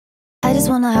just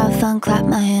wanna have fun, clap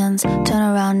my hands, turn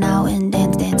around now and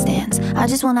dance, dance, dance. I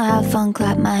just wanna have fun,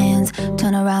 clap my hands,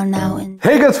 turn around now and...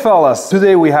 Hey Goodfellas!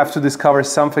 Today we have to discover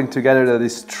something together that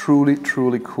is truly,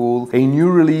 truly cool. A new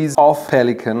release of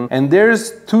Pelikan. And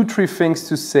there's 2-3 things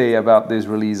to say about this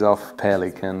release of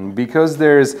Pelikan. Because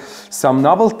there's some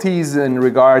novelties in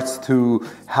regards to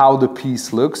how the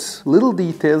piece looks. Little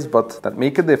details, but that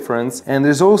make a difference. And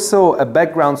there's also a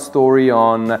background story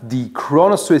on the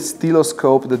ChronoSwiss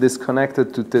styloscope that is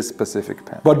connected to this specific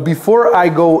pen. But before I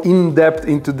go in depth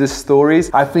into these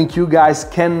stories, I think you guys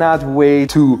cannot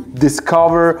wait to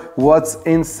discover what's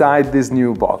inside this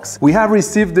new box. We have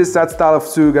received this at Style of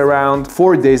Zug around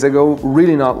 4 days ago,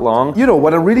 really not long. You know,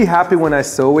 what I'm really happy when I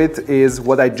saw it is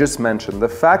what I just mentioned, the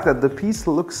fact that the piece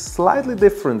looks slightly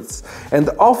different. And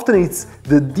often it's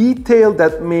the detail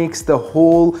that makes the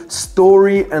whole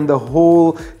story and the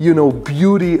whole, you know,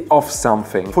 beauty of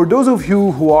something. For those of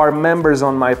you who are members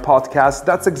on my podcast,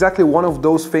 that's exactly one of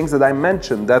those things that I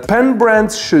mentioned, that pen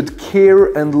brands should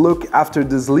care and look after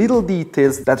these little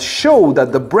details that show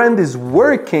that the brand is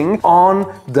working on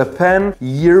the pen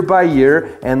year by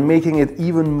year and making it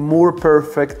even more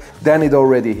perfect than it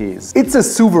already is. It's a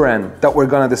sovereign that we're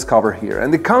gonna discover here,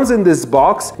 and it comes in this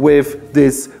box with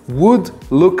this wood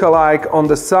look-alike on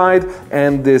the side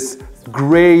and this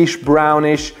grayish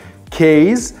brownish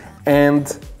case,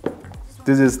 and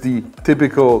this is the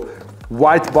typical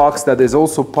white box that is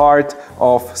also part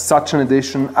of such an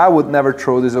edition. I would never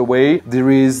throw this away.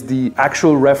 There is the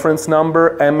actual reference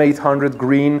number M800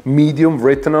 green medium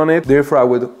written on it, therefore I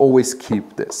would always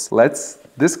keep this. Let's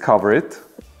discover it.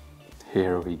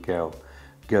 Here we go,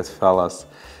 Goodfellas.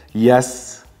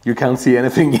 Yes, you can't see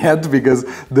anything yet because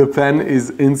the pen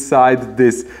is inside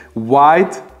this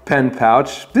white pen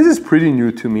pouch. This is pretty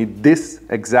new to me, this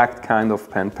exact kind of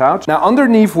pen pouch. Now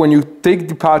underneath, when you take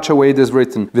the pouch away, there's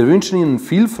written, wir wünschen Ihnen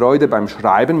viel Freude beim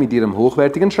Schreiben mit Ihrem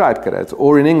hochwertigen Schreibgerät.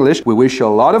 Or in English, we wish you a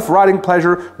lot of writing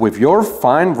pleasure with your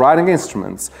fine writing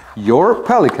instruments. Your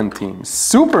Pelikan team.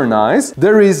 Super nice.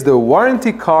 There is the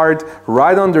warranty card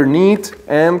right underneath,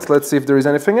 and let's see if there is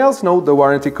anything else. No, the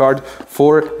warranty card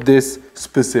for this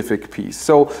specific piece.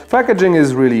 So packaging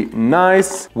is really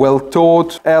nice, well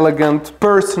thought, elegant,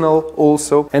 personal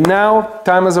also. And now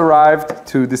time has arrived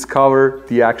to discover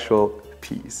the actual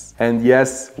piece. And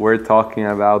yes, we're talking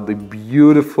about the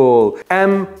beautiful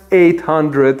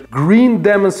M800 Green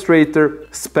Demonstrator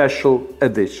Special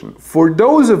Edition. For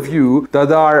those of you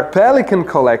that are Pelikan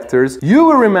collectors, you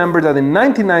will remember that in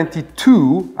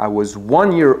 1992, I was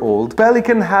 1 year old,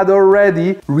 Pelikan had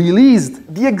already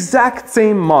released the exact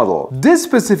same model. This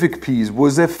specific piece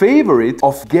was a favorite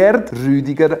of Gerd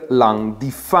Rüdiger Lang,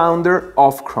 the founder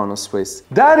of ChronoSwiss.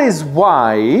 That is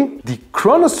why the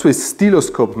ChronoSwiss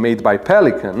styloscope made by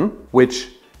Pelikan, which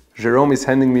Jerome is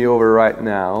handing me over right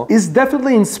now, is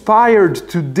definitely inspired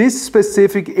to this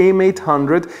specific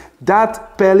M800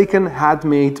 that Pelikan had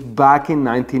made back in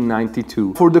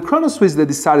 1992. For the ChronoSwiss, they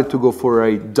decided to go for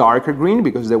a darker green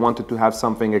because they wanted to have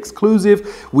something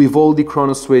exclusive with all the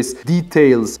ChronoSwiss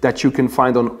details that you can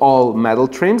find on all metal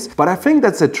trims. But I think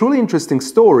that's a truly interesting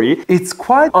story. It's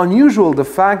quite unusual, the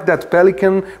fact that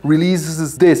Pelikan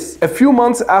releases this a few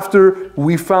months after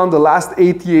we found the last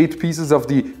 88 pieces of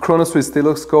the ChronoSwiss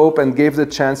styloscope and gave the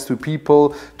chance to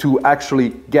people to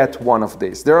actually get one of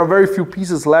these. There are very few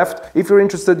pieces left. If you're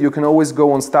interested, you can always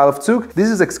go on Style of Zug. This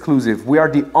is exclusive. We are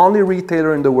the only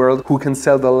retailer in the world who can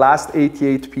sell the last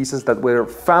 88 pieces that were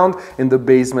found in the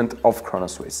basement of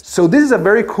ChronoSwiss. So this is a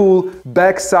very cool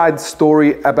backside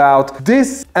story about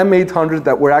this M800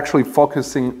 that we're actually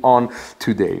focusing on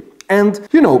today. And,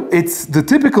 you know, it's the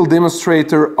typical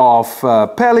demonstrator of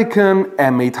Pelikan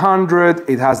M800.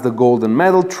 It has the golden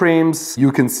metal trims. You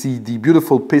can see the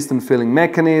beautiful piston filling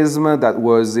mechanism that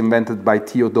was invented by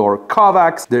Theodor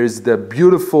Kovacs. There's the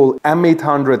beautiful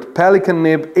M800 Pelikan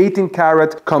nib, 18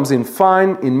 karat, comes in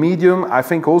fine, in medium, I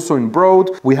think also in broad.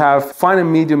 We have fine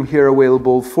and medium here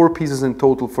available, 4 pieces in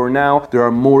total for now. There are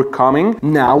more coming.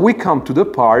 Now we come to the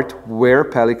part where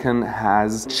Pelikan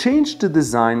has changed the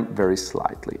design very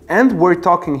slightly. And we're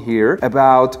talking here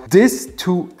about these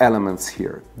 2 elements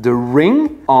here, the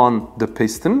ring on the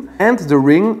piston and the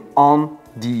ring on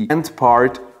the end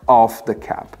part of the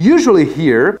cap. Usually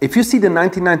here, if you see the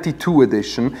 1992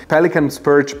 edition, Pelikan's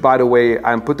Perch, by the way,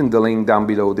 I'm putting the link down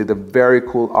below, did a very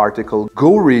cool article.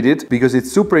 Go read it because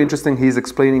it's super interesting. He's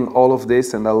explaining all of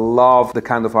this and I love the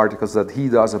kind of articles that he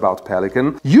does about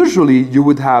Pelikan. Usually you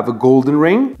would have a golden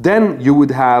ring, then you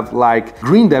would have like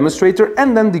Green Demonstrator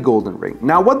and then the golden ring.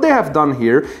 Now what they have done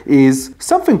here is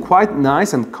something quite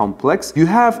nice and complex. You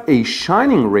have a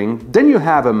shining ring, then you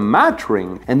have a matte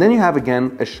ring, and then you have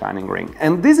again a shining ring.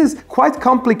 And this is quite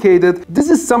complicated. This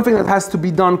is something that has to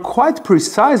be done quite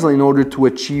precisely in order to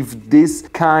achieve this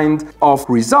kind of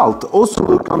result. Also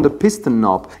look on the piston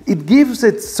knob. It gives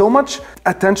it so much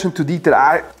attention to detail.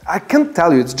 I can't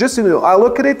tell you, it's just, you know, I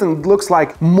look at it and it looks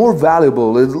like more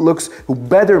valuable, it looks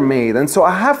better made. And so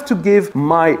I have to give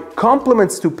my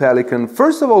compliments to Pelikan,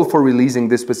 first of all, for releasing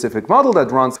this specific model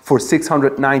that runs for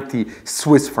 690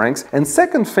 Swiss francs. And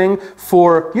second thing,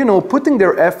 for, you know, putting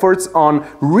their efforts on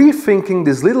rethinking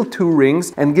these little two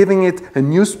rings and giving it a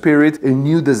new spirit, a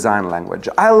new design language.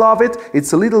 I love it.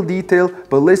 It's a little detail,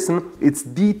 but listen, it's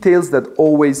details that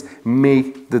always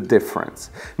make the difference.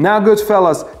 Now,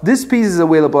 Goodfellas, this piece is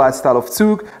available at Style of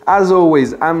Zug. As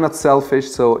always, I'm not selfish,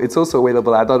 so it's also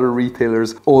available at other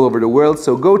retailers all over the world,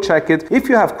 so go check it. If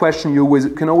you have questions, you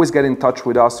can always get in touch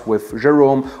with us, with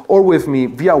Jerome, or with me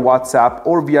via WhatsApp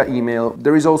or via email.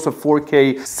 There is also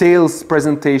 4K sales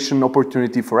presentation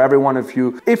opportunity for every one of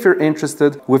you if you're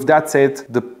interested. With that said,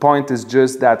 the point is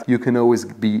just that you can always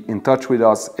be in touch with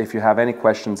us if you have any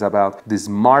questions about these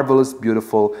marvelous,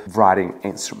 beautiful writing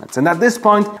instruments. And at this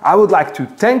point, I would like to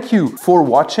thank you for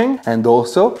watching, and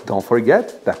also don't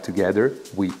forget that together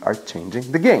we are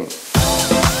changing the game.